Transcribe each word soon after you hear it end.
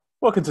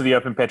Welcome to the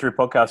Open Petri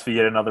podcast for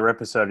yet another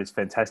episode. It's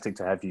fantastic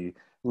to have you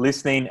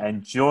listening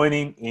and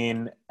joining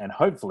in, and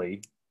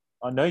hopefully,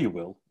 I know you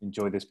will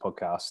enjoy this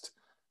podcast.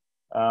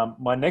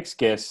 My next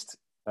guest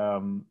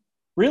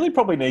really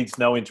probably needs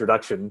no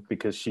introduction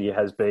because she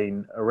has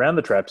been around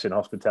the traps in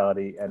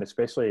hospitality and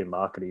especially in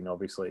marketing,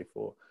 obviously,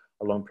 for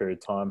a long period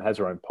of time, has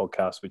her own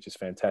podcast, which is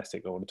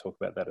fantastic. I want to talk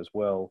about that as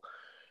well.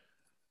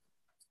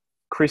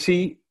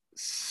 Chrissy,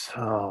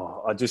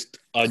 I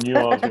knew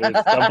I was going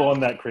to stumble on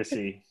that,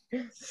 Chrissy.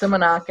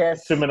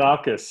 Symeonakis.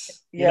 Symeonakis.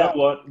 You Yeah. know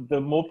what?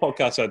 The more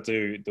podcasts I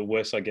do, the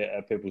worse I get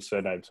at people's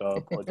surnames. So I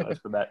apologize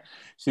for that.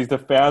 She's the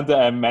founder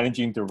and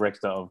managing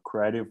director of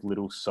Creative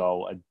Little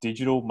Soul, a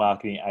digital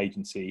marketing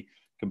agency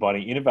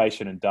combining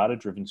innovation and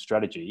data-driven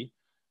strategy,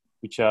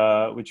 which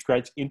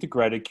creates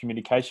integrated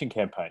communication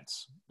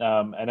campaigns.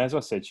 And as I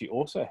said, she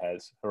also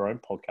has her own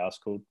podcast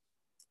called,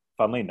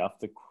 funnily enough,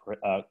 the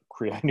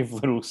Creative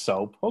Little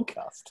Soul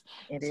podcast.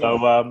 It is.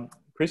 So,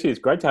 Chrissy, it's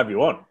great to have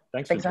you on.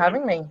 Thanks for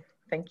having me.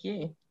 Thank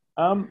you.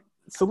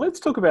 So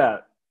let's talk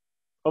about,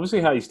 obviously,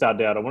 how you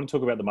started out. I want to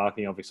talk about the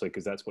marketing, obviously,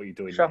 because that's what you're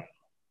doing Sure.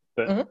 now.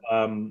 But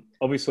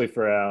obviously,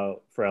 for our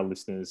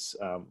listeners,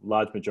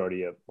 large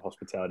majority of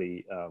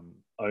hospitality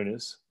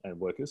owners and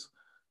workers.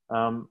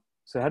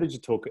 So how did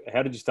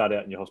you start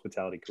out in your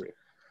hospitality career?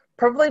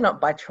 Probably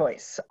not by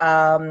choice.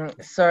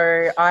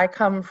 So I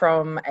come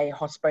from a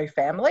hospo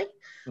family.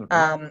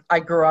 Mm-hmm. I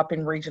grew up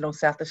in regional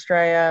South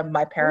Australia.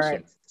 My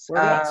parents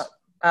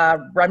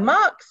run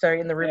Mark, so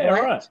in the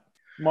Riverland. Right.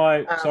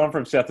 So I'm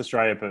from South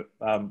Australia, but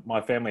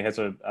my family has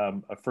a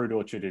fruit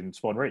orchard in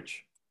Swan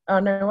Reach. Oh,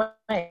 no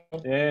way.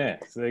 Yeah,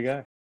 so there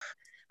you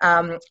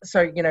go.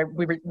 So,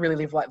 we really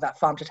lived like that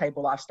farm to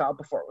table lifestyle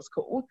before it was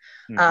cool.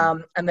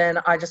 Mm-hmm. And then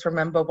I just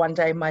remember one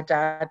day my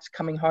dad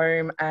coming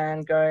home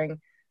and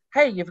going,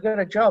 "Hey, you've got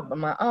a job."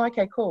 I'm like, "Oh,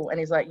 okay, cool." And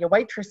he's like, "You're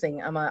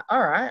waitressing." I'm like,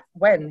 "All right,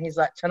 when?" He's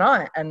like,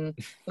 "Tonight." And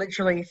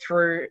literally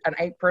threw an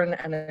apron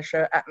and a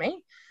shirt at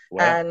me.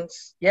 Wow. And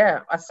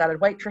yeah, I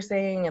started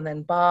waitressing and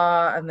then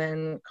bar, and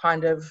then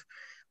kind of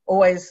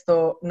always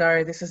thought,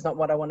 no, this is not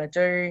what I want to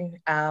do.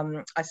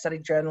 I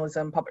studied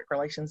journalism, public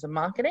relations and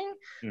marketing,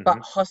 but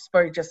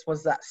hospo just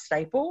was that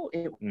staple.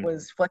 It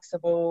was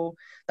flexible.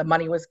 The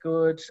money was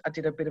good. I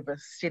did a bit of a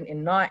stint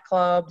in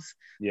nightclubs,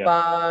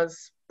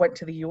 bars, went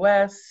to the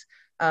US,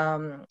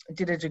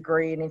 did a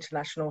degree in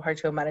international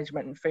hotel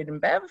management and food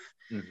and bev.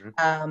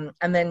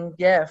 And then,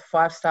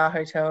 5-star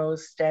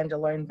hotels,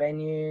 standalone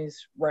venues,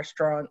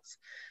 restaurants,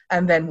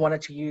 and then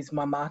wanted to use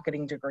my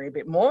marketing degree a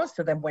bit more.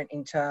 So then went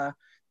into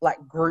like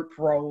group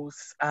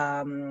roles,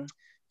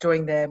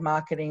 doing their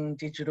marketing,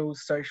 digital,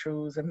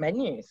 socials and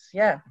menus.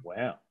 Yeah.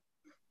 Wow.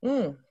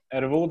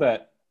 Out of all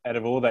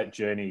that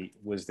journey,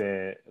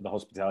 the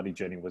hospitality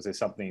journey, was there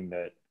something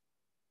that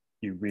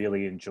you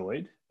really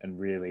enjoyed and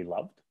really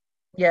loved?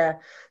 Yeah.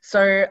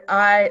 So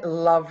I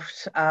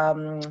loved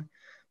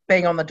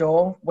being on the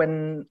door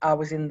when I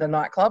was in the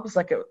nightclubs.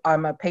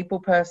 I'm a people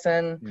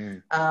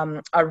person.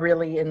 I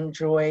really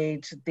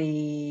enjoyed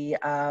the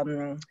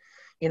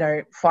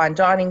fine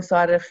dining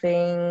side of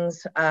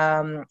things,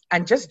 and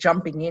just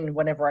jumping in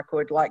whenever I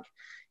could. Like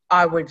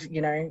I would,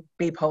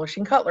 be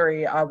polishing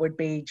cutlery. I would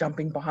be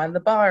jumping behind the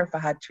bar if I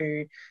had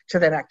to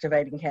then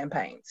activating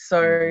campaigns.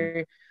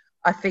 So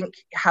I think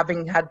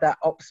having had that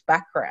ops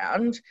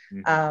background,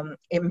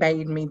 it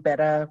made me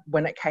better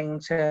when it came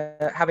to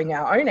having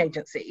our own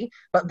agency,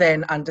 but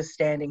then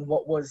understanding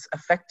what was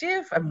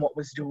effective and what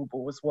was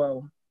doable as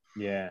well.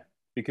 Yeah,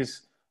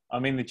 because I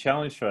mean,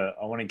 I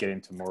want to get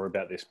into more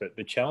about this, but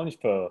the challenge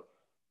for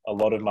a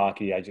lot of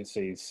marketing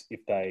agencies,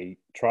 if they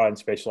try and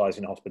specialize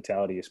in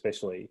hospitality,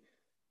 especially,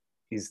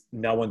 is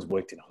no one's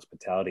worked in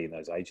hospitality in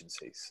those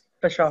agencies.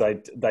 For sure.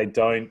 They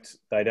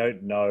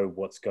don't know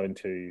what's going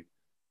to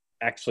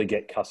actually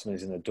get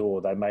customers in the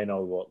door. They may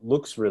know what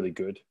looks really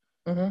good,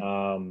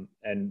 and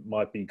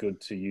might be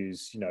good to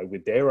use,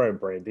 with their own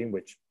branding,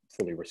 which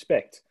fully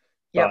respect.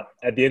 But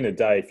at the end of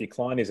the day, if your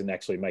client isn't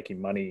actually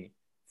making money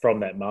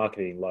from that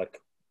marketing,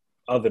 like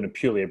other than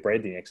purely a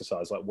branding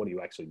exercise, like what are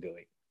you actually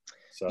doing?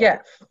 So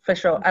yeah, for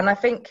sure. And I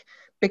think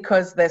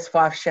because there's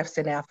 5 chefs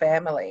in our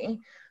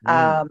family,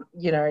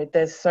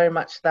 there's so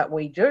much that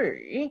we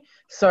do.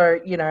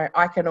 So,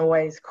 I can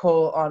always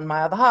call on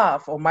my other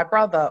half or my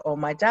brother or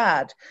my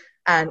dad,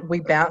 and we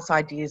bounce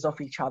ideas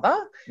off each other.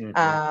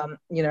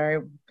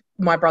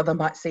 My brother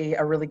might see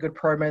a really good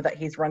promo that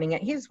he's running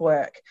at his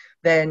work.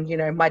 Then,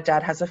 my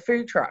dad has a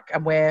food truck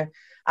and we're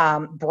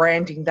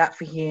branding that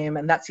for him,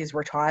 and that's his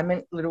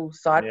retirement little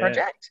side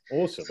project.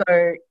 Awesome.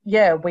 So,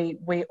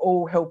 we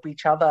all help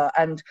each other.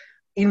 And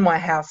in my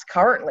house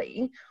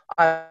currently,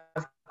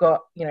 I've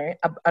got,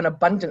 an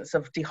abundance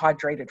of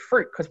dehydrated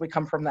fruit because we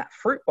come from that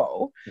fruit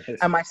bowl. Yes.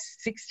 And my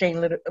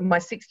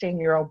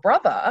 16-year-old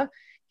brother,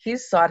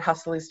 his side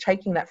hustle is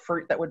taking that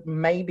fruit that would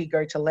maybe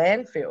go to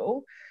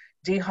landfill,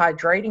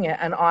 dehydrating it,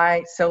 and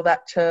I sell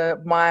that to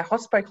my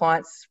hospo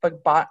clients for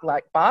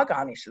bar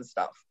garnish and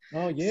stuff.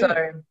 Oh yeah.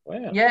 So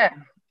wow.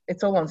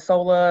 It's all on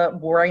solar,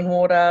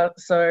 rainwater.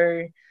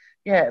 So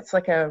it's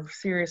like a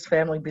serious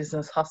family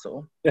business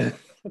hustle.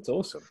 That's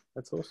awesome.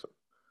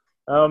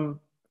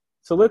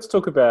 So let's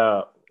talk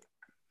about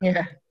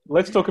Yeah.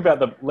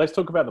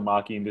 the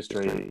marketing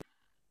industry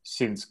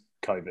since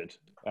COVID,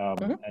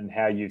 Mhm. and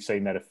how you've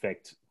seen that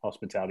affect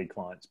hospitality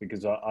clients.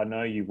 Because I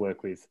know you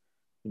work with,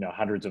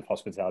 hundreds of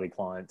hospitality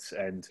clients,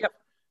 and Yep.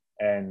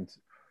 and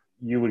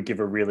you would give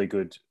a really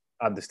good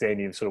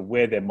understanding of sort of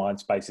where their mind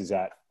space is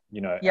at,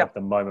 Yep. at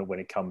the moment when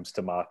it comes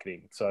to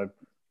marketing. So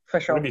For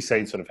what have sure. you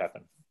seen sort of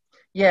happen?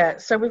 Yeah,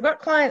 so we've got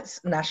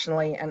clients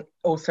nationally and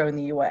also in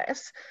the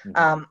US.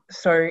 Mm-hmm.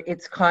 So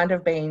it's kind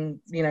of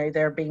been,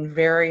 there have been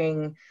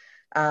varying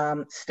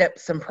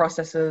steps and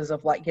processes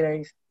of like,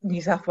 New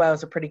South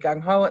Wales are pretty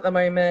gung-ho at the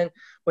moment.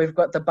 We've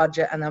got the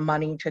budget and the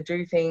money to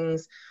do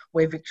things.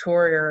 We're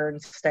Victoria in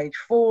stage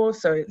 4,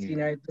 so it's,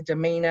 the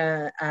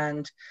demeanour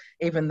and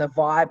even the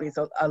vibe is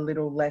a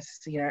little less,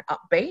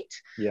 upbeat.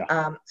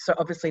 Yeah. So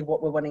obviously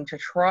what we're wanting to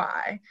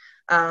try.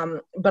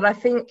 But I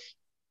think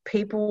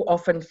people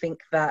often think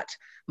that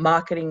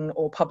marketing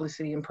or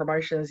publicity and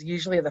promotions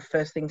usually are the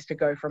first things to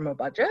go from a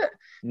budget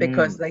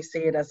because they see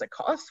it as a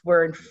cost,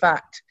 where in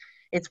fact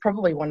it's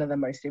probably one of the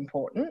most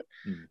important.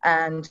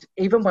 And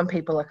even when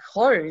people are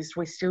closed,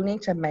 we still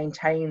need to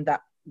maintain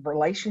that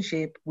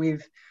relationship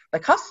with the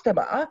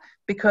customer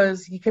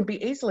because you can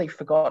be easily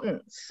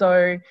forgotten.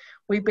 So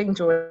we've been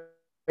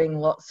doing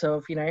lots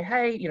of,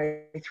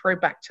 hey, throw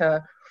back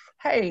to,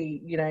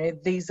 hey,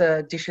 these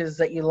are dishes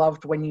that you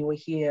loved when you were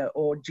here,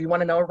 or do you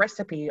want to know a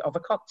recipe of a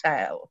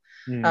cocktail?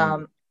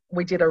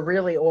 We did a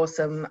really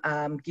awesome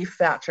gift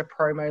voucher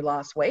promo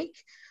last week.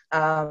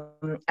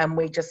 And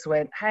we just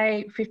went,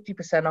 hey,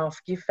 50%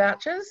 off gift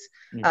vouchers.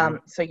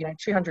 So,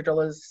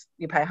 $200,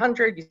 you pay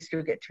 $100, you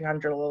still get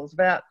 $200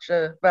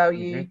 voucher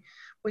value.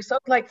 We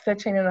sold like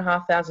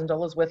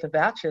 $13,500 worth of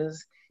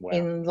vouchers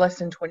in less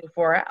than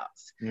 24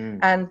 hours.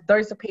 And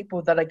those are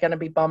people that are going to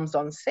be bums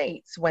on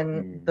seats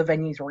when the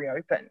venues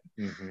reopen.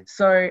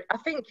 So I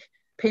think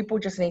people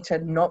just need to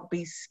not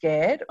be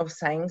scared of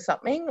saying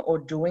something or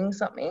doing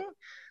something.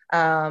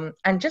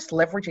 And just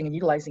leveraging and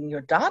utilizing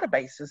your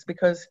databases,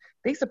 because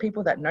these are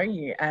people that know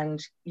you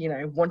and,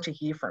 want to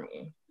hear from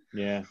you.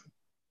 Yeah.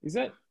 Is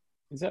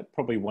that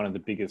probably one of the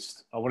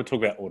biggest, I want to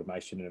talk about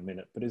automation in a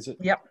minute, but is it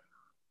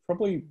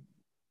probably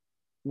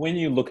when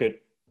you look at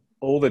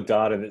all the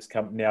data that's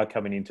now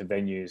coming into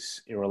venues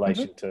in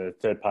relation to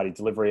third-party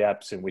delivery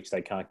apps in which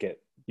they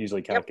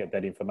usually can't get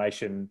that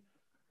information.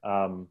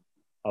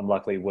 I'm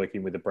luckily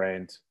working with a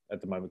brand at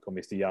the moment called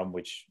Mr. Yum,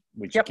 which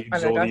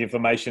gives all the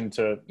information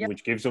to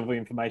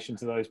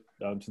those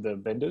to the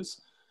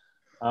vendors.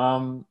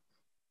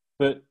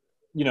 But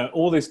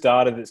all this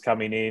data that's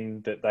coming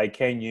in that they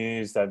can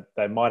use, that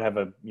they might have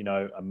a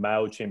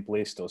MailChimp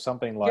list or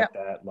something like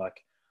that.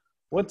 Like,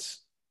 what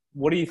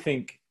do you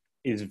think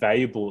is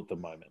valuable at the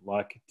moment?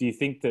 Like, do you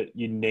think that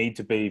you need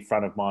to be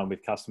front of mind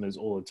with customers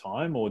all the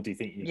time, or do you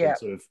think you can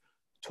sort of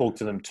talk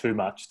to them too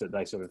much that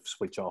they sort of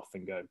switch off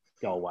and go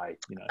away?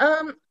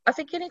 I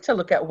think you need to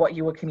look at what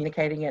you were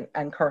communicating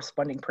and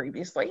corresponding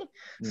previously.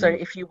 So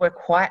if you were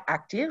quite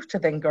active to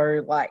then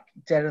go like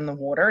dead in the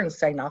water and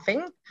say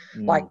nothing,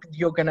 like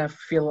you're going to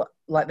feel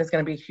like there's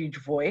going to be a huge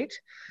void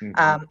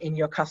in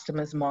your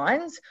customers'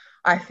 minds.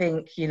 I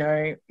think,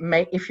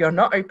 if you're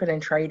not open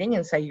and trading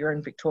and say you're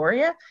in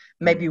Victoria,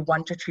 maybe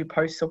 1 to 2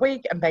 posts a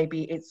week, and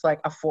maybe it's like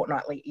a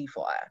fortnightly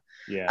e-flyer.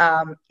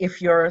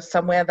 If you're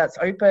somewhere that's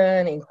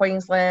open in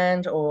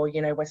Queensland or,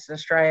 Western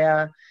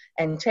Australia,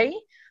 NT,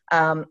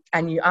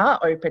 and you are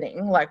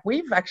opening, like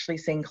we've actually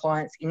seen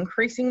clients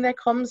increasing their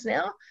comms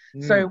now.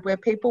 So where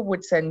people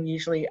would send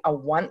usually a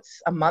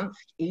once a month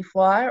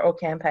e-flyer or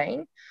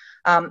campaign,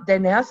 they're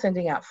now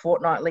sending out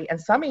fortnightly and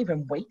some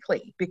even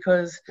weekly,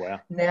 because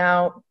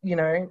now,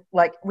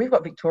 like we've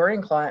got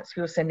Victorian clients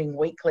who are sending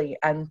weekly,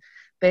 and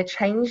they're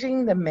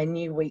changing the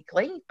menu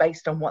weekly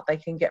based on what they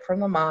can get from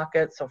the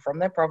markets or from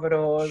their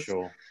providors.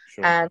 Sure.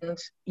 And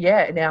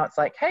now it's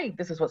like, hey,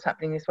 this is what's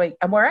happening this week.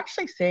 And we're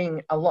actually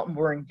seeing a lot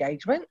more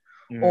engagement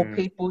or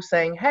people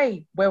saying,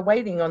 hey, we're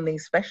waiting on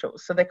these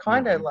specials. So they're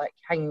kind of like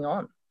hanging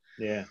on.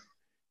 Yeah.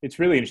 It's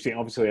really interesting.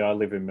 Obviously, I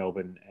live in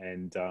Melbourne,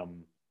 and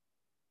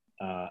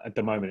at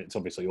the moment it's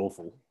obviously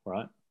awful,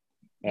 right?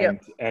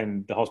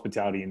 And the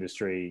hospitality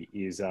industry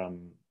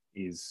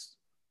is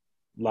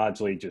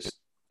largely just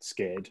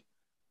scared.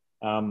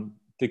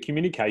 The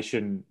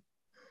communication,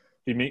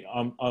 do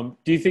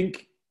you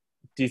think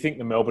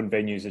the Melbourne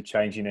venues are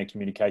changing their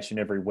communication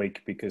every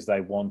week because they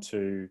want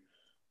to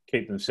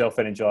keep themselves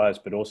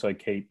energized, but also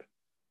keep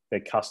their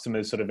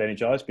customers sort of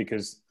energized?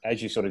 Because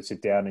as you sort of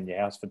sit down in your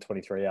house for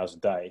 23 hours a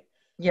day,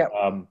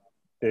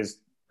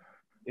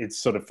 it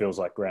sort of feels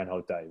like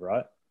Groundhog Day,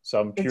 right? So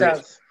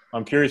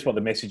I'm curious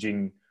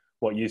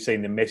what you've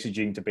seen the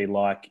messaging to be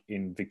like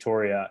in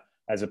Victoria,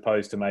 as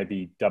opposed to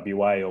maybe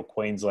WA or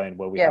Queensland,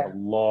 where we have a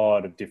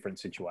lot of different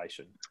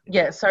situations.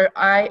 So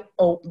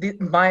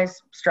my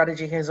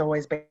strategy has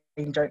always been,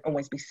 don't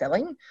always be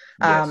selling.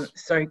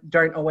 So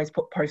don't always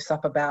put posts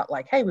up about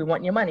like, hey, we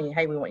want your money.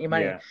 Hey, we want your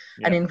money.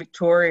 And in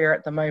Victoria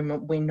at the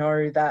moment, we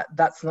know that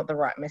that's not the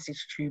right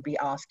message to be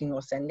asking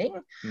or sending.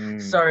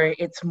 So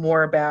it's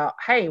more about,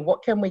 hey,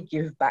 what can we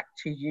give back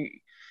to you?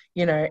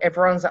 you know,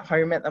 everyone's at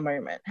home at the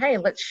moment. Hey,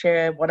 let's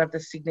share one of the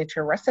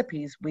signature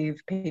recipes with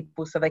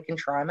people so they can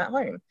try them at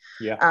home.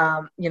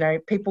 Yeah. You know,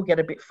 people get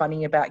a bit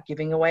funny about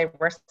giving away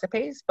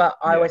recipes, but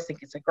I Yeah. always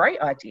think it's a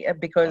great idea I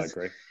because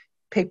agree.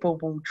 people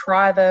will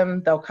try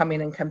them, they'll come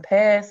in and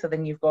compare. So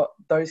then you've got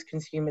those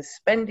consumers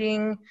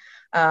spending.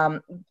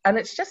 And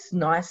it's just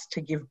nice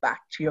to give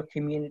back to your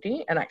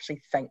community and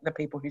actually thank the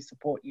people who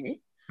support you.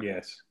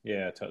 Yes.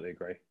 Yeah, I totally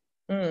agree.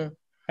 Mm.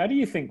 How do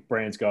you think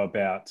brands go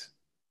about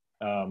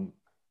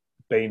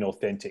being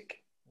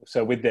authentic?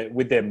 So with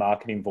their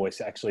marketing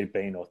voice actually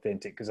being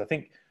authentic, because I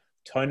think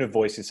tone of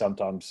voice is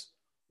sometimes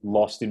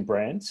lost in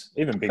brands,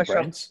 even big For sure.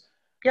 brands.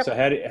 Yep. So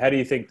how do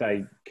you think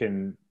they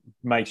can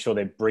make sure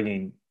they're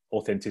bringing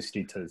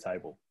authenticity to the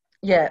table?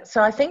 Yeah,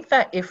 so I think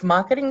that if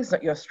marketing is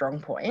not your strong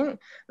point,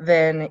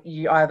 then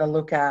you either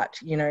look at,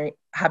 you know,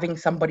 having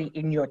somebody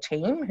in your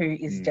team who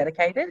is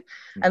dedicated.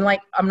 And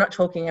like, I'm not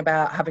talking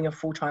about having a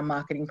full-time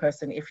marketing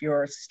person if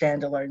you're a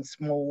standalone,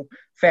 small,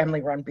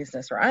 family-run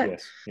business, right?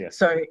 Yes, yes.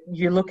 So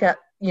you look at,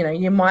 you know,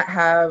 you might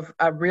have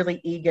a really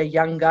eager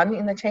young gun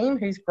in the team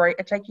who's great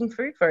at taking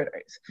food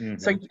photos.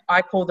 So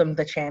I call them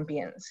the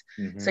champions.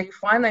 So you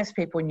find those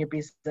people in your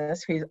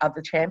business who are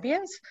the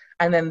champions,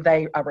 and then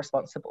they are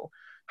responsible.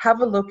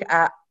 Have a look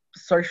at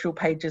social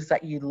pages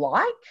that you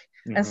like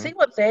and see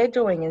what they're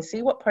doing and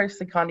see what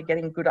posts are kind of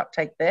getting good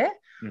uptake there.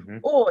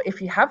 Or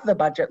if you have the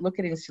budget, look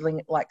at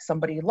instilling like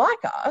somebody like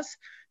us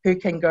who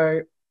can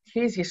go,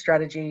 here's your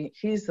strategy,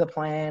 here's the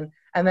plan,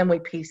 and then we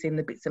piece in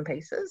the bits and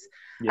pieces.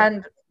 Yeah.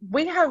 And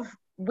we have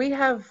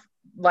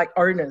like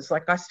owners,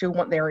 like I still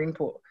want their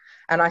input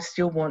and I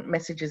still want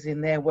messages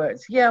in their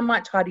words. Yeah, I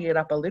might tidy it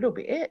up a little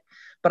bit,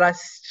 but I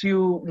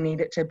still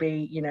need it to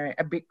be, you know,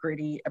 a bit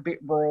gritty, a bit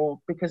raw,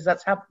 because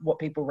that's what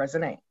people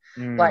resonate.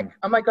 Like,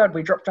 oh my God,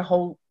 we dropped a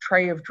whole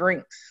tray of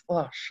drinks.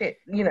 Oh shit.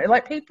 You know,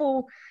 like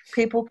people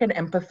can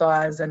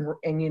empathize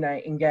and, you know,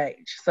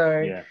 engage.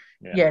 So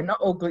yeah,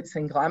 not all glitz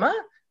and glamour.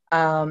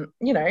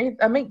 You know,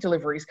 a meat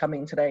delivery's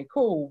coming today.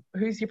 Cool.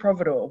 Who's your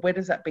providor? Where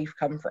does that beef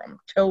come from?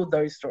 Tell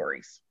those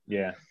stories.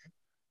 Yeah.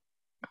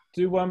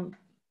 Do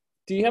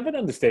you have an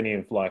understanding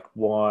of like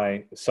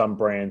why some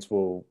brands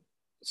will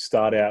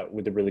start out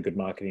with a really good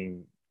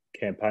marketing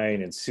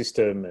campaign and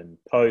system and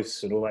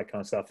posts and all that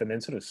kind of stuff, and then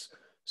sort of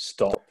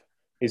stop?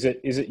 Is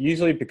it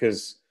usually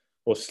because,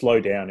 or slow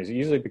down? Is it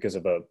usually because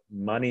of a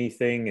money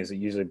thing? Is it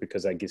usually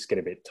because they just get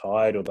a bit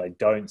tired, or they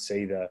don't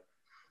see the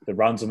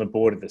runs on the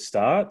board at the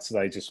start, so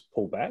they just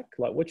pull back?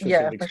 Like, what's your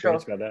sort of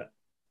experience about that?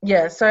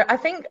 Yeah, so I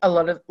think a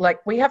lot of,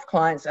 like, we have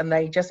clients and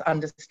they just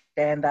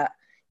understand that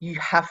you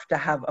have to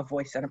have a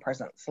voice and a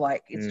presence.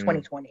 Like, it's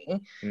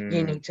 2020,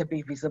 you need to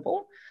be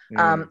visible.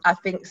 I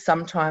think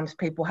sometimes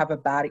people have a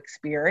bad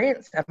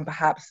experience and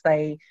perhaps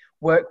they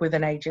work with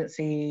an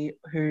agency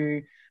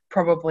who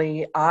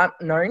probably aren't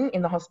known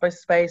in the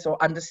hospice space or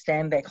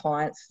understand their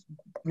clients'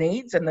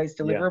 needs and those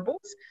deliverables.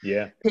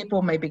 Yeah.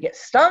 People maybe get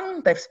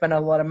stung. They've spent a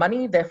lot of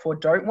money, therefore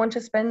don't want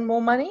to spend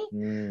more money.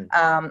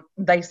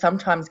 They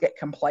sometimes get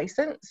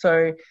complacent.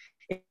 So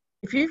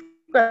if you've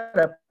got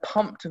a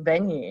pumped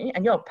venue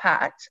and you're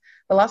packed,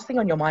 the last thing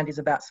on your mind is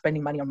about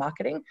spending money on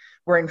marketing,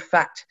 where in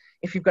fact,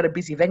 if you've got a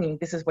busy venue,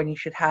 this is when you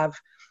should have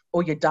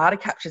all your data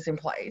captures in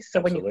place.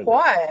 So when you're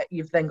quiet,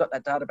 you've then got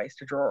that database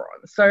to draw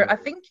on. So I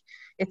think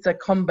it's a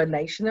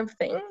combination of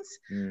things.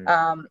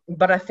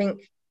 But I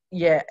think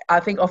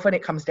often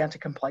it comes down to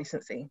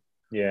complacency.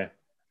 Yeah,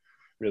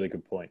 really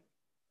good point.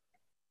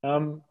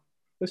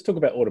 Let's talk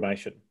about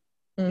automation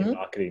in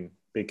marketing,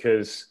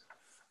 because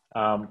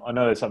I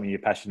know that's something you're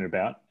passionate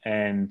about,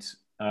 and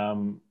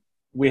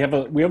we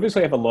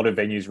obviously have a lot of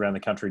venues around the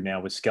country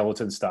now with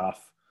skeleton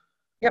staff.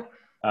 Yep.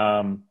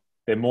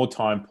 They're more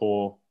time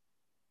poor.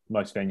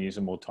 Most venues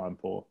are more time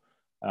poor.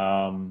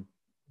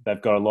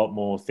 They've got a lot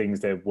more things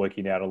they're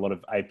working out, a lot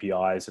of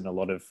APIs and a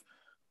lot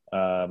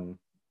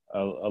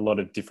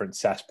of different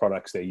SaaS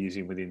products they're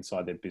using within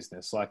inside their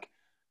business. Like,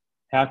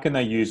 how can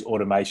they use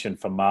automation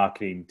for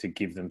marketing to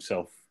give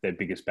themselves their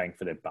biggest bang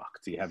for their buck?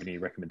 Do you have any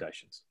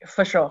recommendations?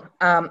 For sure.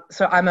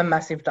 So I'm a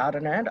massive data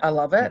nerd. I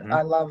love it.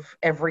 I love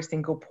every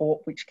single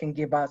port which can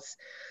give us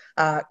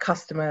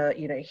customer,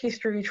 you know,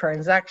 history,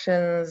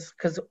 transactions.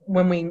 Because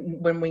when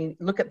we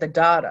look at the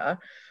data,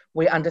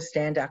 we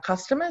understand our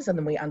customers and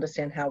then we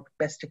understand how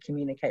best to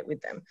communicate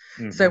with them.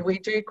 So we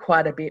do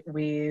quite a bit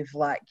with,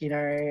 like, you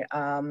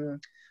know,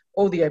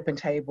 all the open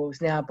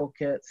tables, Now Book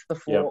It's, the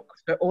Fork,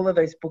 so all of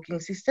those booking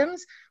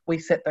systems, we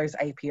set those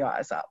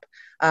APIs up.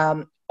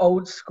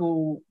 Old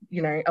school,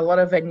 you know, a lot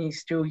of venues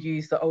still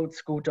use the old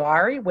school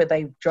diary where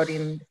they jot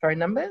in phone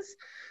numbers,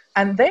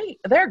 and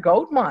they're a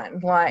gold mine.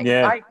 Like,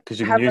 because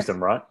you can use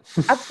them, right?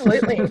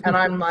 Absolutely. And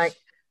I'm like,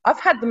 I've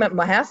had them at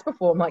my house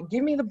before. I'm like,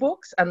 give me the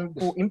books and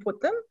we'll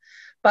input them.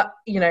 But,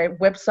 you know,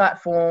 website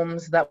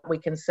forms that we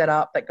can set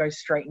up that go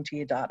straight into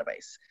your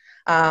database.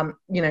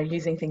 You know,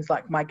 using things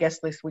like My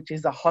Guest List, which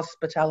is a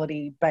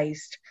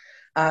hospitality-based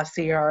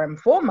CRM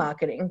for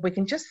marketing, we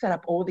can just set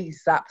up all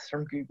these zaps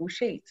from Google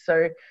Sheets.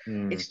 So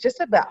it's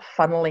just about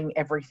funneling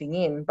everything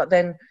in. But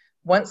then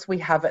once we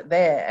have it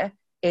there,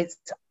 it's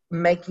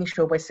making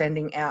sure we're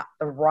sending out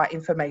the right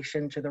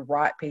information to the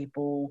right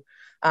people.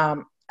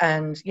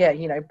 And yeah,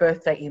 you know,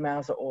 birthday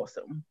emails are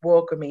awesome.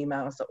 Welcome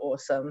emails are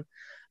awesome.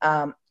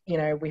 You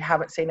know, we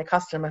haven't seen a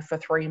customer for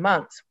 3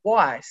 months.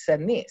 Why?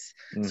 Send this.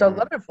 So a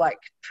lot of like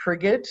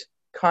triggered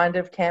kind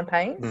of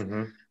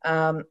campaigns.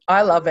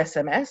 I love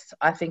SMS.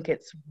 I think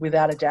it's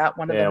without a doubt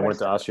one of the I wanted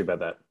to ask you about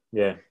that.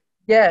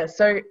 Yeah.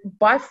 So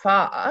by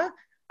far,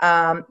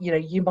 you know,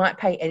 you might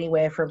pay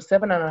anywhere from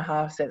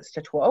 7.5 cents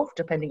to 12,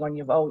 depending on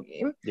your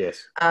volume.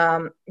 Yes.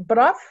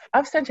 But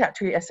I've sent out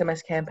 2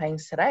 SMS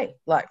campaigns today,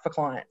 like for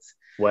clients.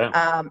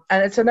 Wow.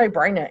 And it's a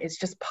no-brainer. It's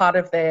just part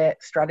of their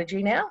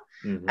strategy now.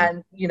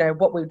 And, you know,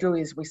 what we do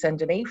is we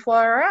send an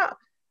e-flyer out,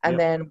 and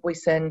then we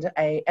send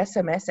a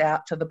SMS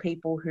out to the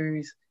people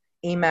whose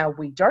email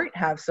we don't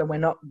have, so we're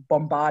not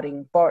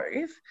bombarding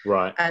both.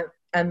 Right.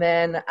 And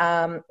then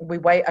we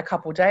wait a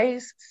couple of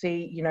days,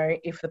 see, you know,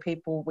 if the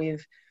people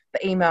with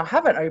the email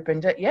haven't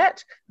opened it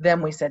yet,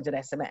 then we send an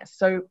SMS.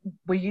 So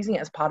we're using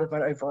it as part of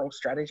an overall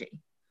strategy.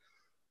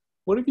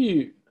 Why do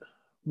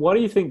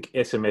you think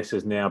SMS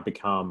has now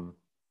become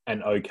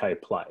an okay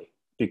play?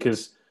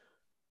 Because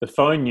the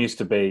phone used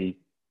to be,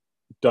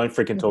 don't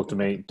freaking talk to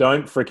me.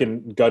 Don't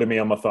freaking go to me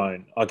on my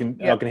phone. I can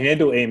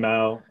handle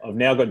email. I've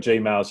now got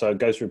Gmail, so it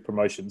goes through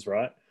promotions,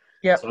 right?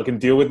 Yeah. So I can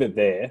deal with it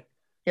there.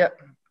 Yep.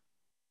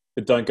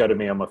 But don't go to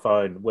me on my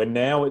phone. Where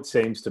now it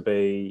seems to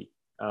be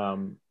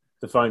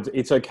the phones.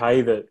 It's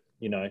okay that,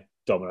 you know,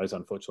 Domino's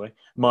unfortunately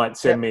might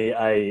send me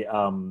a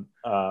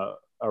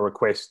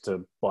request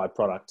to buy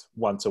product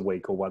once a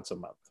week or once a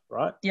month,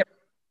 right? Yep.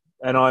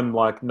 And I'm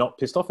like not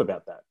pissed off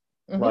about that.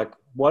 Like,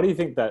 why do you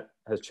think that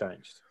has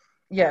changed?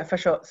 Yeah, for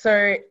sure.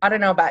 So I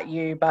don't know about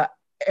you, but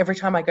every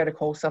time I go to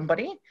call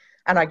somebody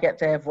and I get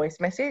their voice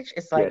message,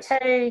 it's like,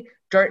 hey,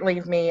 don't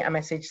leave me a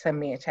message, send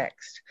me a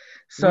text.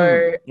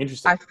 So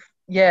interesting.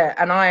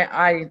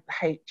 I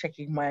hate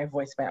checking my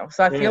voicemail.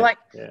 So I feel like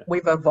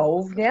we've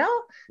evolved now.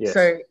 Yes.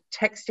 So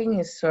texting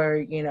is so,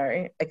 you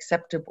know,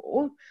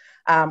 acceptable.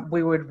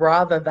 We would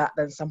rather that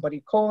than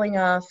somebody calling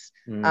us.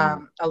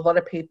 A lot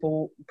of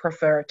people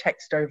prefer a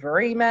text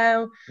over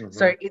email.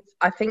 So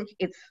I think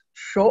it's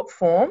short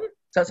form.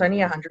 So it's only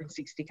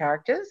 160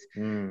 characters.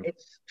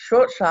 It's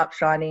short, sharp,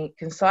 shiny,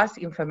 concise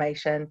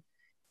information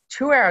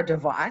to our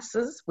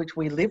devices, which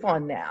we live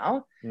on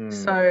now.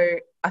 So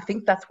I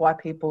think that's why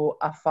people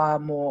are far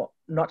more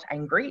not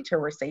angry to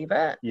receive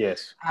it.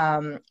 Yes.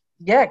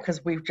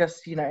 Because we've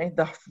just, you know,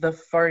 the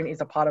phone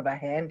is a part of our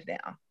hand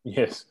now.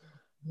 Yes.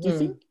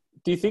 Do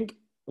you think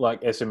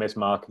like SMS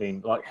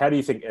marketing, like how do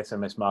you think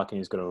SMS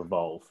marketing is going to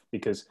evolve?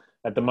 Because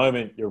at the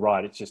moment, you're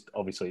right. It's just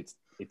obviously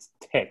it's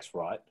text,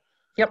 right?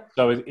 Yep.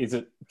 So is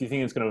it? Do you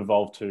think it's going to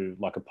evolve to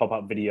like a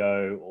pop-up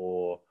video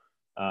or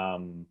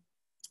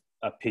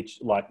a pitch,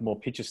 like more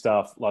picture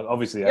stuff? Like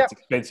obviously that's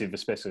expensive,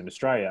 especially in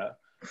Australia.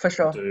 For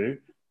sure.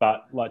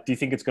 But like, do you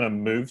think it's going to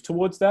move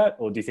towards that,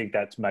 or do you think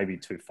that's maybe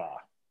too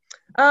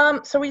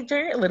far? So we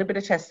do a little bit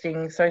of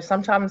testing. So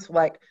sometimes,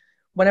 like,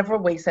 whenever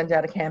we send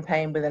out a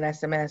campaign with an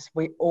SMS,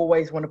 we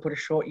always want to put a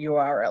short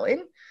URL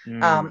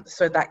in.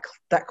 So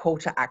that call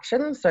to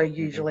action. So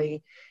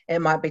usually it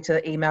might be to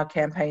the email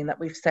campaign that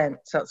we've sent.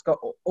 So it's got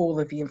all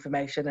of the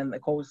information and the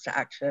calls to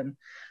action.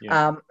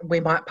 We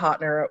might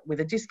partner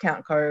with a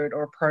discount code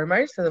or a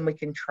promo so then we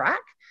can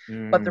track.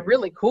 But the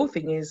really cool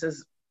thing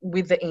is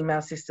with the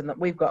email system that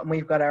we've got, and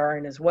we've got our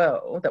own as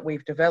well that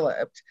we've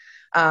developed,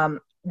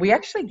 we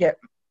actually get,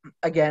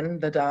 again,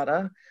 the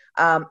data.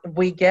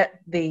 We get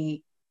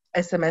the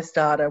SMS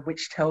data,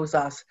 which tells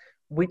us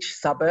which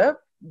suburb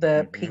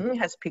the ping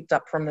has picked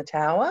up from the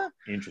tower.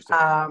 Interesting.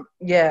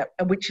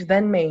 Which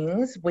then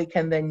means we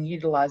can then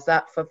utilize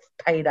that for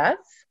paid ads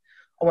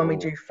or when we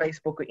do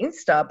Facebook or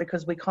Insta,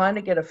 because we kind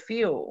of get a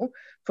feel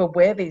for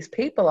where these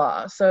people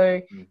are. So,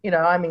 you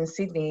know, I'm in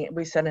Sydney,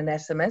 we send an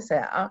SMS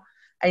out,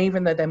 and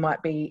even though they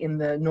might be in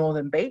the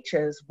northern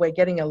beaches, we're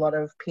getting a lot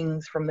of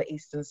pings from the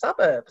eastern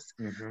suburbs.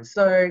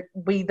 So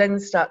we then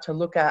start to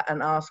look at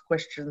and ask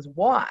questions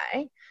why,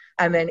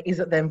 and then is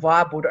it then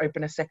viable to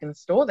open a second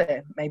store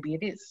there? Maybe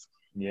it is.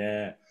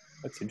 Yeah,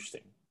 that's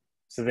interesting.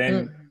 So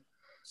then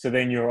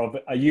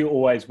are you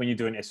always, when you're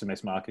doing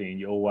SMS marketing,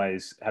 you're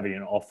always having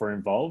an offer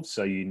involved,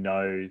 so you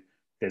know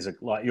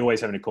you're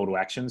always having a call to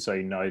action, so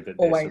you know that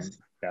there's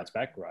some bounce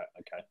back, right?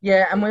 Okay.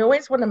 Yeah, and we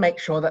always want to make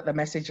sure that the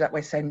message that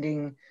we're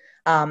sending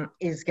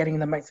is getting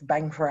the most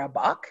bang for our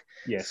buck.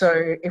 Yes.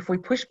 So if we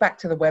push back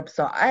to the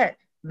website,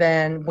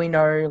 then we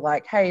know,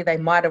 like, hey, they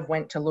might have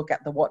went to look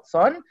at the what's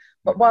on,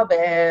 but while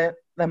they're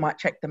they might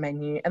check the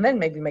menu and then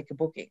maybe make a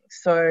booking.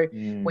 So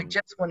we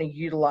just want to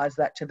utilize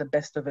that to the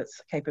best of its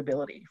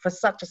capability for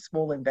such a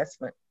small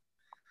investment.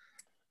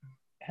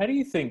 How do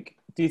you think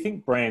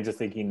brands are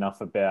thinking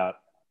enough about,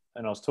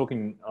 and I was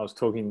talking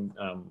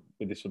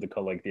with a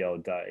colleague the other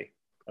day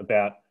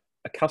about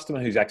a customer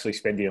who's actually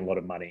spending a lot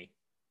of money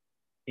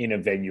in a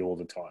venue all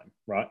the time,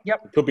 right?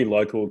 Yep. It could be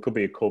local, it could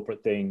be a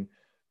corporate thing,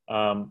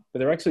 but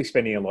they're actually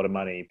spending a lot of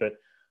money. But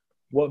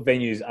what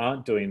venues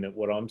aren't doing, that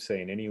what I'm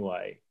seeing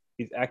anyway,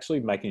 is actually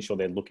making sure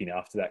they're looking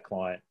after that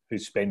client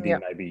who's spending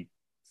maybe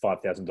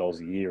 $5,000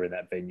 a year in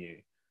that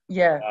venue.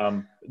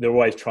 Yeah. They're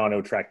always trying to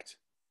attract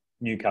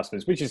new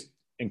customers, which is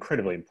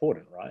incredibly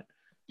important, right?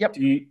 Yep.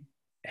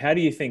 How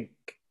do you think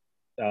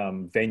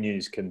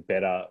venues can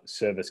better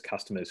service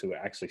customers who are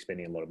actually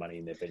spending a lot of money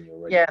in their venue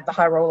already? Yeah, the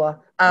high roller.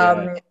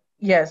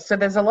 Yeah, so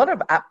there's a lot of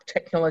app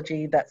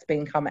technology that's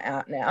been come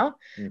out now,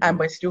 and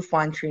we're still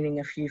fine-tuning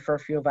a few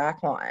of our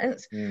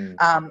clients.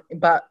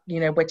 But,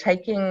 we're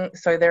taking,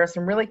 so there are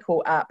some really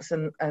cool apps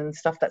and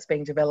stuff that's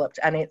being developed,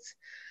 and it's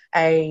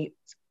a,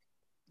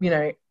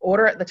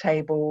 order at the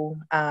table,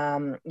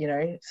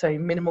 so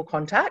minimal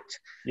contact.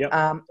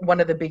 Yep.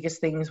 One of the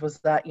biggest things was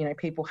that,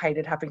 people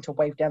hated having to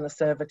wave down the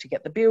server to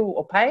get the bill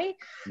or pay.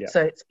 Yep.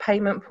 So it's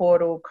payment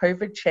portal,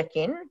 COVID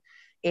check-in.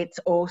 It's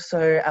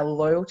also a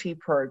loyalty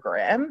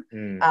program.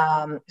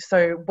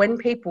 So when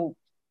people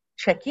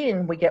check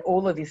in, we get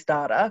all of this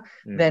data,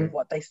 then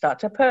what they start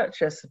to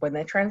purchase, when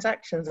their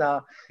transactions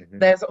are.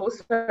 There's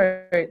also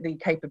the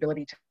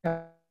capability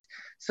to,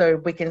 so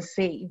we can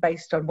see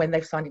based on when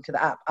they've signed into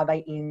the app, are they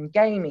in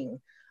gaming?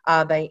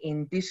 Are they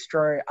in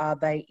bistro? Are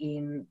they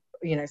in,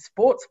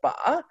 sports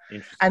bar?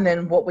 And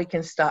then what we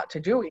can start to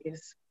do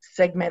is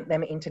segment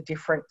them into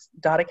different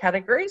data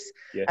categories.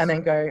 Yes. And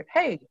then go,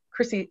 hey,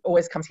 Chrissy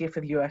always comes here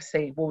for the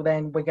UFC. Well,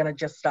 then we're going to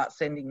just start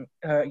sending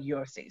her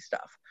UFC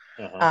stuff.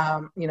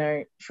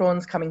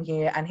 Sean's coming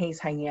here and he's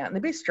hanging out in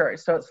the bistro.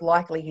 So it's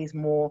likely he's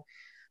more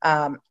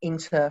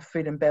into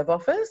food and bev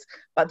offers.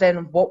 But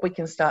then what we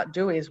can start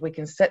do is we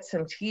can set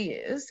some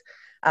tiers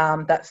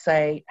that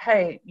say,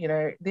 hey,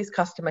 this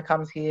customer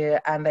comes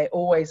here and they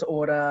always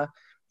order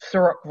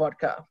Ciroc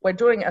vodka. We're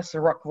doing a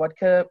Ciroc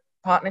vodka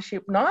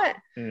partnership night.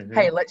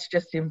 Hey, let's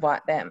just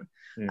invite them.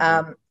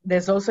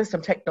 There's also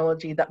some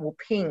technology that will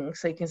ping,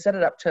 so you can set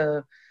it up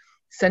to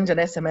send an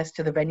SMS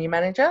to the venue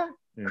manager.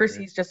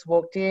 Chrissy's just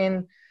walked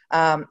in.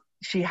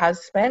 She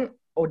has spent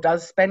or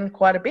does spend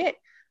quite a bit.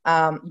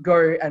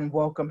 Go and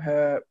welcome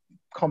her,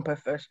 comp her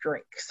first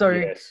drink.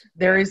 So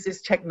there is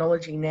this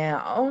technology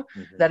now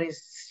that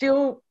is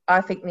still, I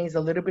think, needs a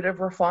little bit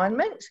of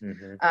refinement,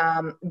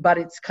 but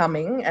it's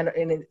coming and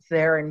it's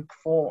there in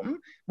form,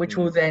 which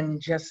will then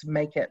just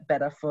make it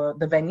better for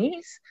the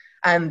venues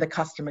and the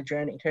customer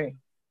journey too.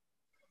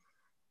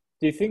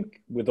 Do you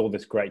think with all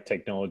this great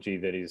technology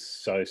that is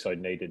so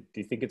needed,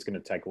 do you think it's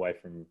going to take away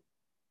from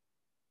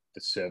the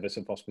service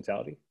of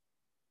hospitality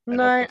and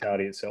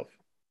hospitality itself?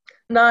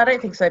 No, I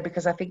don't think so,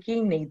 because I think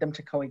you need them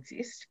to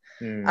coexist.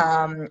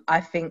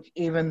 I think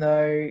even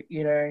though,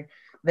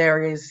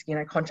 there is,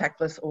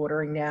 contactless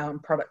ordering now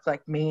and products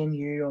like Me and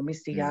You or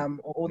Mr.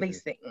 Yum or all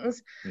these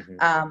things,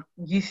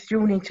 you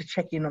still need to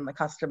check in on the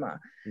customer.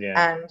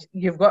 And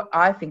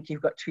I think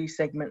you've got two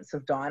segments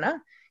of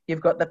diner.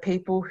 You've got the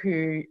people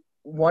who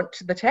want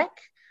the tech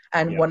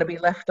and want to be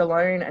left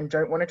alone and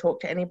don't want to talk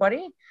to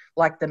anybody,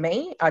 like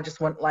me. I just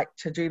want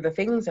to do the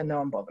things and no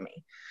one bother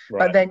me.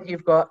 But then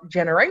you've got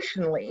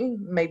generationally,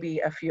 maybe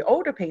a few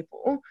older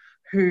people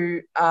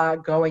who are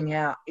going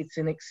out. It's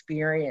an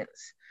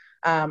experience.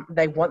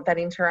 They want that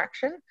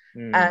interaction.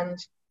 And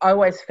I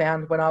always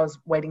found when I was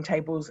waiting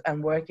tables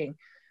and working,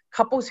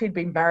 couples who'd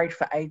been married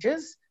for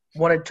ages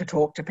wanted to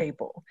talk to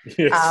people.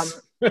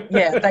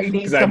 They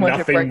need someone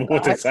to bring more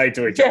to say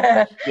to each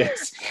other.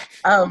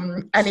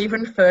 And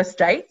even first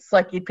dates,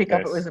 you'd pick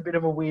up, it was a bit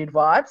of a weird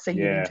vibe, so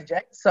you'd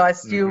interject. So I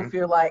still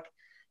feel like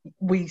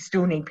we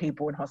still need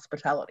people in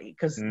hospitality,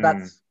 because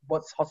that's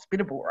what's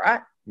hospitable,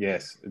 right?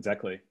 Yes,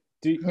 exactly.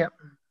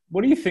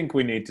 What do you think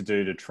we need to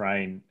do to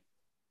train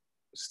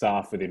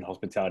staff within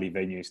hospitality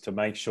venues to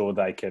make sure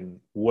they can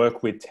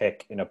work with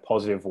tech in a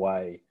positive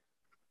way,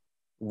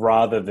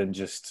 rather than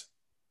just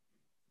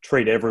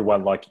treat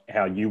everyone like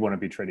how you want to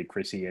be treated,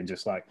 Chrissy, and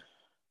just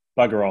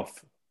bugger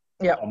off.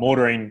 I'm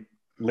ordering,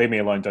 leave me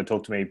alone, don't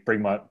talk to me,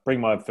 bring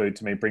my food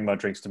to me, bring my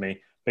drinks to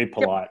me, be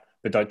polite,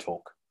 but don't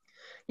talk.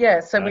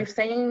 So we've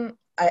seen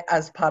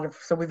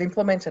we've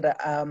implemented it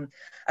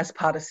as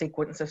part of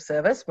sequence of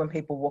service when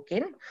people walk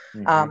in.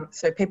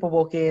 So people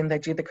walk in, they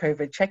do the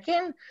COVID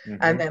check-in,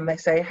 and then they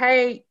say,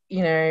 hey,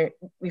 a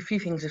few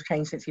things have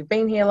changed since you've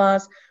been here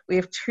last. We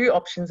have two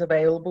options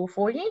available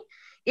for you.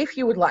 If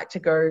you would like to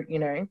go,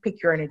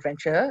 pick your own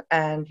adventure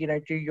and,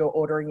 do your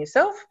ordering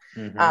yourself,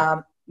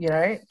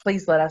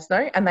 please let us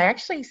know. And they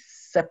actually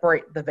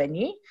separate the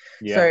venue.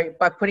 So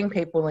by putting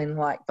people in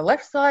the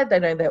left side, they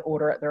know they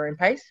order at their own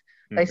pace.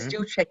 They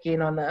still check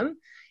in on them.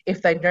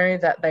 If they know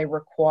that they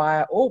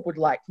require or would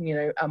like,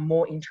 a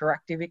more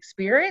interactive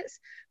experience,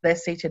 they're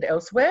seated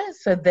elsewhere.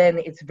 So then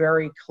it's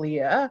very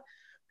clear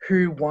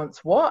who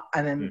wants what,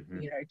 and then,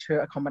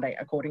 to accommodate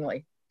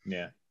accordingly.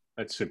 Yeah.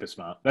 That's super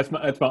smart. That's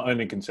my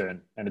only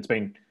concern, and it's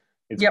been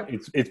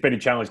a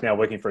challenge now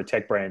working for a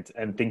tech brand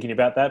and thinking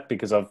about that,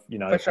 because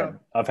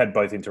I've had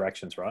both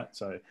interactions, right?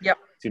 So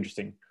it's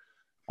interesting.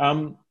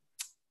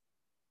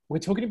 We're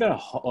talking about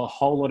a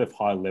whole lot of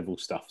high level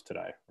stuff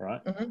today,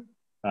 right?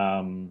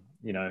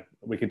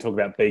 We can talk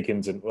about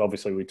beacons, and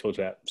obviously we talked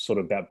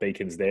about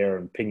beacons there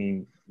and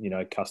pinging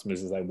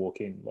customers as they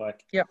walk in.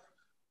 The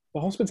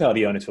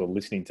hospitality owners who are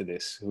listening to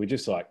this, who are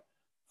just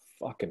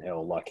fucking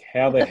hell, like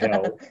how the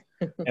hell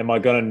am I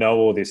going to know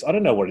all this? I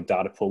don't know what a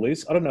data pool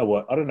is. I don't know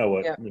what,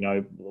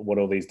 Yeah. what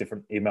all these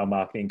different email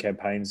marketing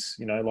campaigns,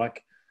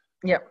 like,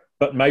 Yeah.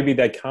 but maybe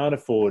they can't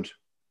afford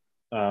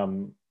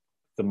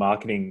the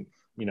marketing,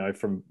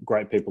 from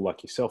great people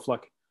like yourself.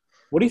 Like,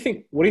 what do you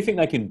think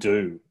they can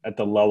do at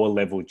the lower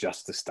level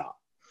just to start?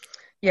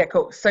 Yeah,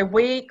 cool. So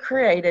we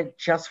created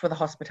just for the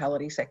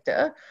hospitality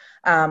sector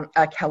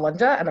a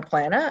calendar and a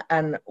planner,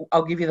 and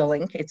I'll give you the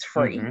link. It's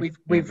free.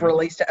 We've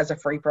released it as a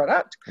free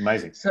product.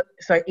 Amazing.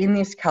 So in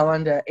this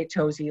calendar, it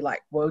tells you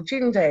like World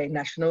Gin Day,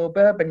 National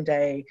Bourbon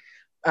Day,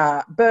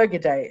 Burger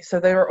Day.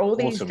 So there are all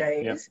these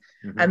days.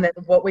 Yep. And then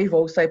what we've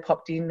also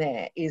popped in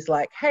there is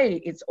like,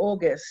 hey, it's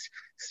August.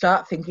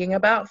 Start thinking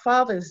about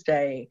Father's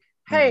Day.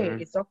 Hey,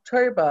 it's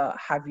October.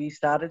 Have you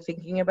started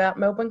thinking about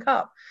Melbourne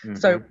Cup?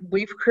 So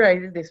we've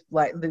created this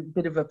like the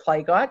bit of a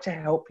play guide to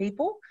help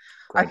people.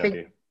 Great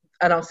idea.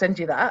 And I'll send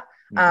you that.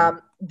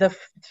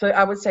 So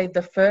I would say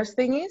the first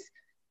thing is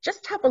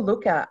just have a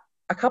look at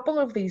a couple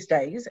of these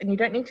days, and you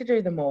don't need to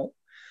do them all,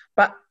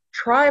 but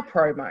try a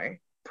promo,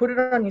 put it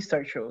on your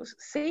socials,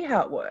 see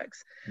how it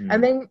works,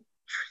 and then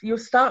you'll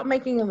start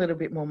making a little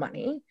bit more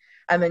money.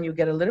 And then you'll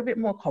get a little bit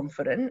more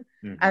confident,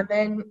 and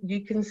then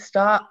you can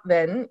start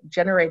then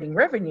generating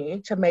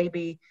revenue to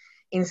maybe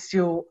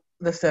instill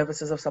the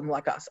services of someone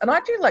like us. And I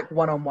do like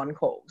one-on-one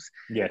calls.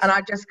 Yes. And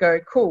I just go,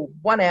 cool,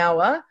 1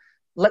 hour.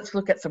 Let's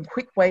look at some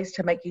quick ways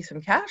to make you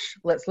some cash.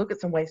 Let's look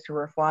at some ways to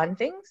refine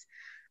things.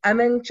 And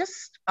then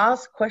just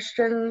ask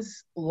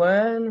questions,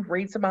 learn,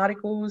 read some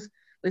articles,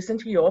 listen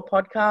to your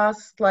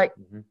podcast. Like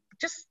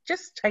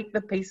just take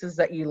the pieces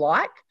that you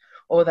like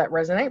or that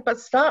resonate, but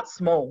start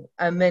small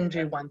and then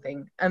do one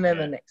thing and then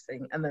the next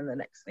thing and then the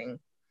next thing.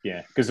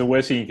 Yeah, because the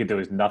worst thing you can do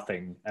is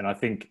nothing. And I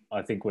think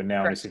we're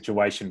now in a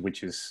situation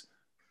which is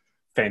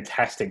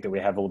fantastic that we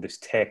have all this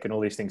tech and all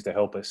these things to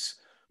help us.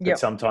 But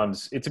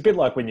sometimes it's a bit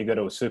like when you go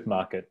to a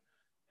supermarket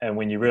and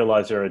when you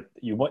realize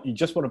you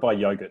just want to buy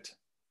yogurt,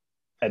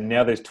 and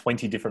now there's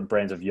 20 different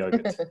brands of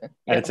yogurt,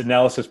 and it's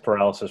analysis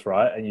paralysis,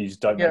 right? And you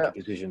just don't make a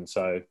decision.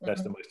 So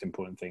that's the most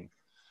important thing.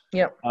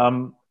 Yeah.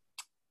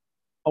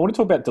 I want to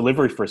talk about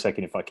delivery for a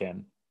second, if I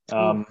can.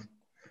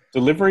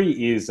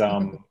 Delivery is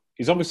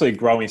obviously a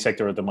growing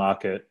sector of the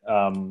market,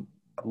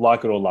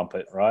 like it or lump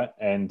it, right?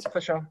 And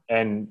for sure.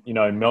 And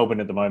in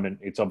Melbourne at the moment,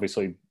 it's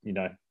obviously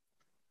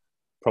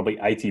probably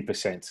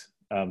 80%,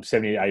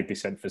 70 to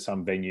 80% for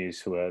some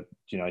venues who are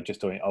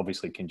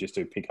can just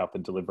do pickup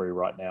and delivery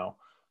right now.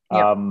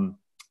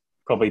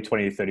 Probably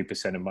 20 to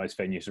 30% of most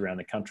venues around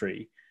the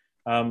country.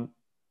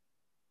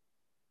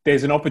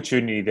 There's an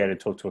opportunity there to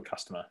talk to a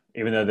customer,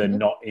 even though they're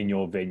not in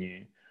your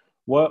venue.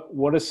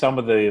 What are some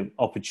of the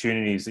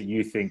opportunities that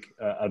you think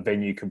a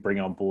venue can bring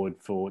on board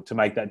to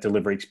make that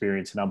delivery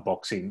experience and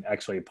unboxing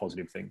actually a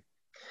positive thing?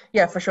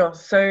 Yeah, for sure.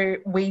 So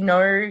we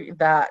know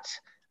that,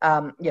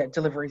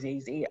 delivery is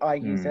easy. I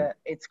use it.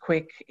 It's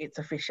quick. It's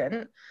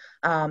efficient.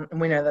 And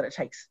we know that it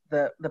takes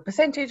the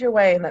percentage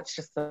away, and that's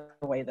just the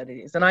way that it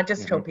is. And I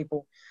just tell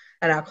people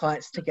and our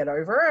clients to get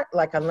over it.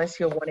 Like, unless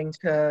you're wanting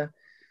to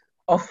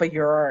offer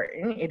your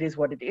own, it is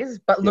what it is,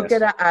 but look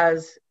at it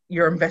as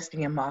you're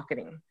investing in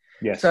marketing.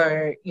 Yes.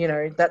 So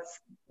that's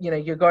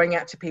you're going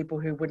out to people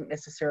who wouldn't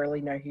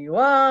necessarily know who you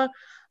are.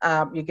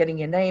 You're getting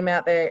your name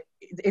out there.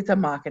 It's a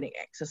marketing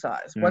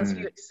exercise. Once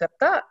you accept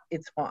that,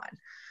 it's fine.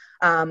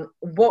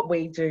 What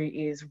we do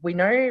is we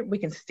know we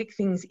can stick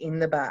things in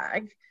the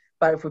bag,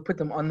 but if we put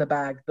them on the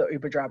bag, the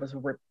Uber drivers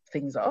will rip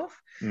things off.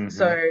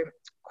 So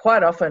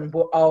quite often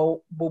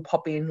we'll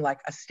pop in like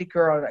a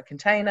sticker on a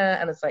container,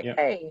 and it's like,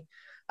 hey,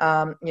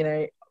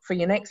 for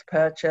your next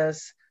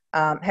purchase,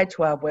 head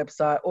to our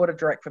website, order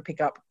direct for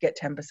pickup, get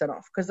 10%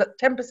 off. Because that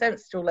 10%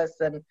 is still less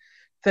than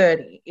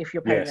 30 if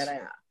you're paying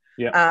that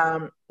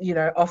out.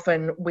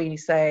 Often we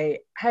say,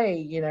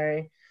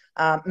 hey,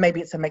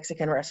 maybe it's a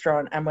Mexican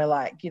restaurant, and we're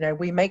like,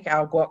 we make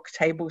our guac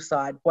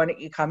tableside. Why don't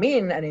you come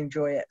in and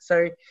enjoy it?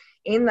 So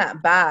in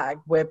that bag,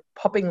 we're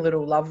popping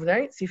little love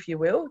notes, if you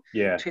will,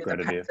 to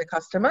the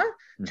customer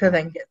to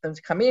then get them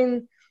to come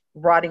in,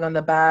 writing on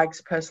the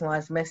bags,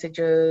 personalized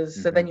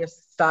messages. So then you're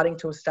starting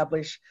to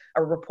establish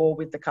a rapport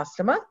with the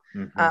customer.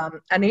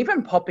 And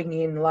even popping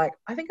in, like,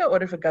 I think I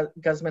ordered for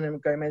Guzman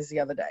and Gomez the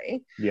other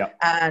day.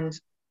 And,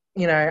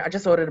 I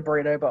just ordered a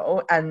burrito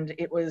bowl, and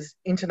it was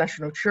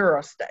International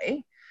Churros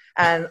Day.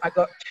 And I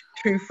got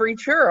 2 free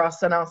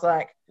churros, and I was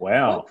like,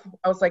 wow.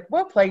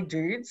 Well played,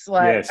 dudes.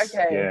 Like,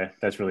 okay. Yeah,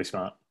 that's really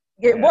smart.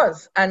 It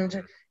was.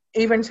 And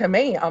even to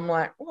me, I'm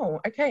like, oh,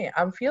 okay,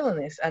 I'm feeling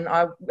this, and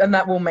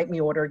that will make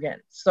me order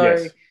again.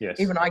 So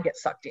even I get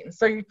sucked in.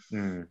 So you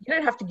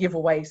don't have to give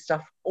away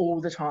stuff all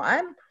the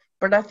time,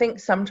 but I think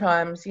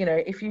sometimes,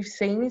 if you've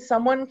seen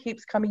someone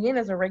keeps coming in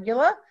as a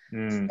regular,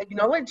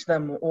 acknowledge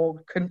them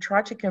or can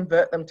try to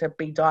convert them to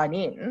be dine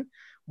in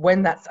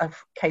when that's a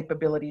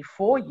capability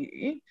for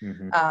you,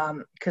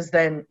 because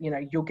then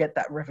you'll get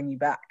that revenue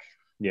back.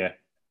 Yeah,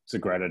 it's a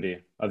great idea.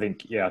 I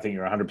think you're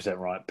 100%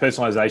 right.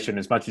 Personalization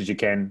as much as you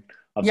can.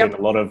 I've seen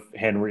a lot of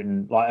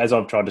handwritten, like as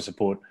I've tried to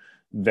support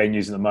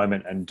venues at the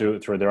moment and do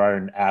it through their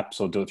own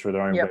apps or do it through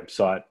their own Yep.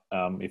 website.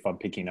 If I'm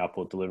picking up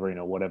or delivering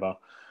or whatever,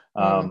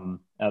 Mm.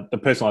 the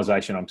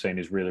personalization I'm seeing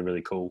is really,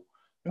 really cool.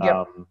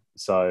 Yep.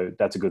 So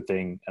that's a good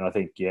thing. And I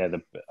think,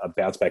 a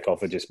bounce back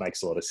offer just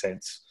makes a lot of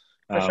sense.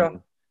 For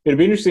sure. It'd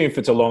be interesting if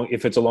it's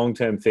a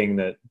long-term thing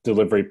that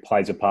delivery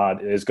plays a part.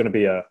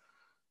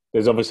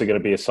 There's obviously going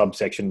to be a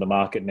subsection of the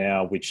market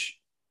now, which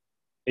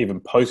even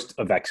post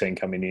a vaccine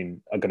coming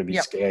in are going to be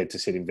Yep. scared to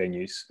sit in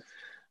venues,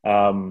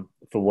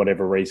 for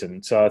whatever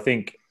reason. So I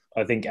think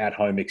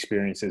at-home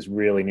experiences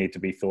really need to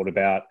be thought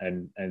about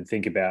and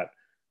think about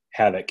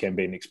how that can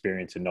be an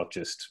experience and not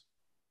just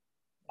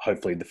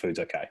hopefully the food's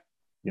okay.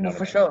 You know Well,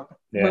 what for I mean? sure.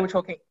 Yeah.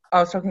 I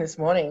was talking this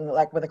morning,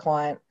 like with a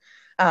client,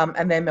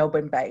 and they're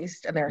Melbourne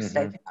based and they're a Mm-hmm.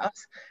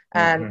 steakhouse.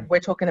 And Mm-hmm. we're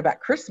talking about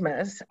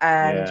Christmas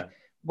and Yeah.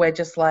 we're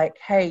just like,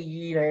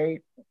 hey,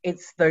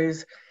 it's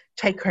those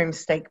take home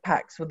steak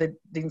packs with the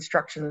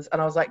instructions.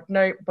 And I was like,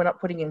 no, we're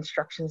not putting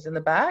instructions in the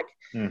bag.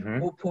 Mm-hmm.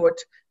 We'll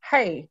put,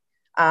 hey,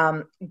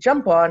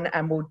 jump on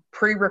and we'll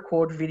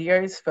pre-record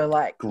videos for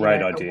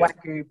Great a idea.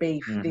 Wagyu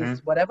beef, Mm-hmm.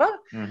 this, whatever.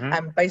 Mm-hmm.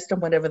 And based on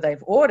whatever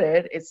they've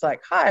ordered, it's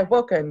like, hi,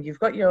 welcome. You've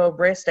got your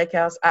Rare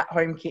Steakhouse at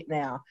home kit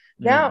now.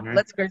 Now Mm-hmm.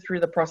 let's go through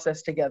the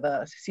process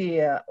together,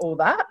 see all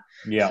that.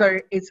 Yeah. So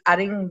it's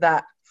adding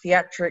that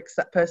theatrics,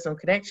 that personal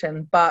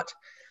connection, but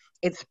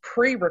it's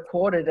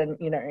pre-recorded and,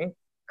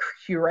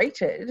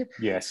 curated.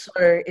 Yes.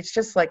 So it's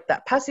just like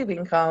that passive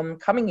income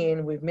coming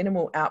in with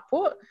minimal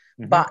output,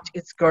 Mm-hmm. but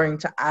it's going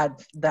to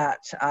add that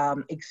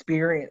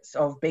experience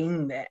of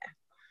being there.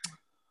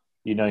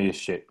 You know your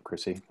shit,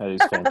 Chrissy. That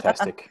is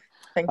fantastic.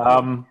 Thank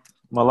you.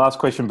 My last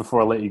question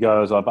before I let you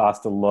go is I've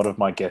asked a lot of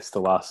my guests the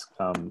last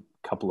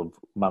couple of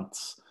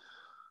months.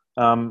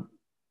 I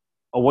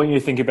want you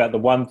to think about the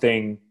one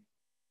thing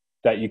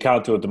that you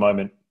can't do at the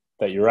moment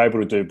that you're able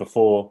to do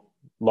before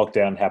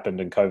lockdown happened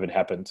and COVID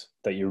happened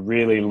that you're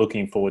really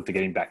looking forward to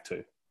getting back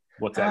to.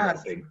 What's that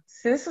one thing?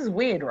 So this is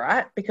weird,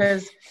 right?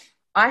 Because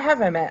I have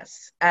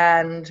MS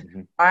and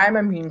Mm-hmm. I'm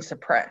immune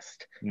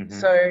suppressed. Mm-hmm.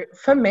 So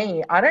for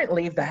me, I don't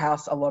leave the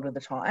house a lot of the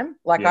time.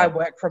 Like I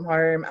work from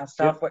home, our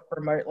staff work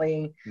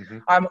remotely. Mm-hmm.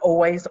 I'm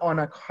always on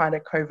a kind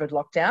of COVID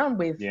lockdown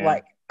with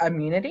like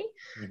immunity.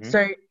 Mm-hmm.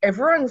 So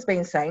everyone's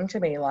been saying to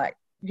me like,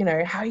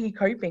 how are you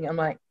coping? I'm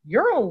like,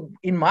 you're all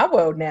in my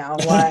world now.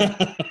 Like,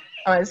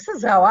 this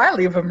is how I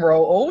live and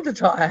roll all the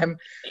time.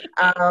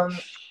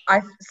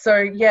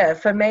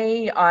 For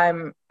me,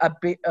 I'm a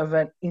bit of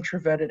an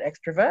introverted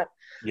extrovert.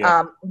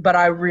 But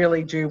I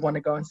really do want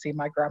to go and see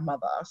my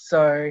grandmother.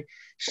 So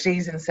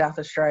she's in South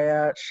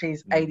Australia.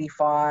 She's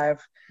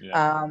 85.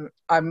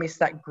 I miss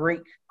that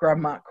Greek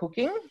grandma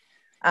cooking.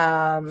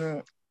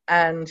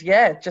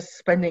 Just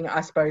spending,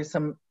 I suppose,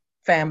 some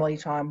family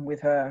time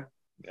with her.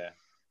 Yeah.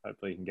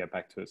 Hopefully you can get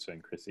back to it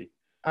soon, Chrissy.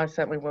 I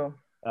certainly will.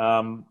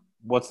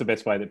 What's the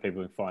best way that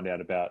people can find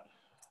out about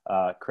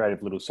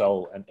Creative Little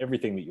Soul and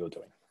everything that you're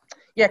doing?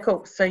 Yeah,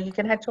 cool. So you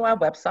can head to our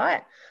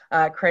website,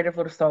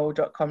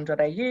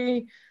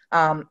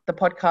 creativelittle.com.au. The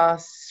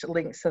podcast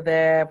links are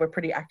there. We're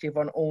pretty active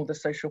on all the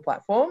social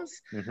platforms.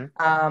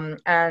 Mm-hmm.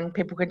 And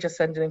people can just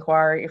send an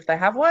inquiry if they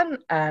have one.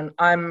 And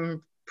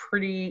I'm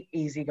pretty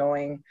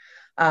easygoing.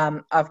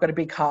 I've got a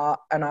big heart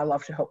and I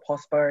love to help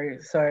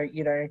hospo. So,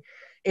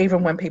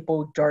 even when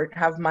people don't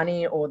have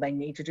money or they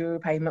need to do a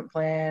payment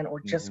plan or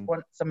just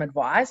want some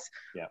advice,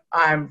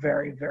 I'm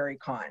very, very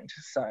kind.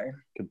 So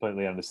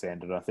completely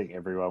understand it. I think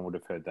everyone would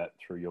have heard that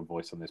through your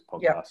voice on this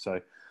podcast. So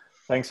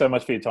thanks so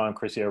much for your time,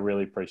 Chrissy. I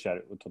really appreciate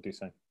it. We'll talk to you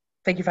soon.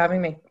 Thank you for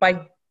having me.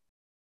 Bye.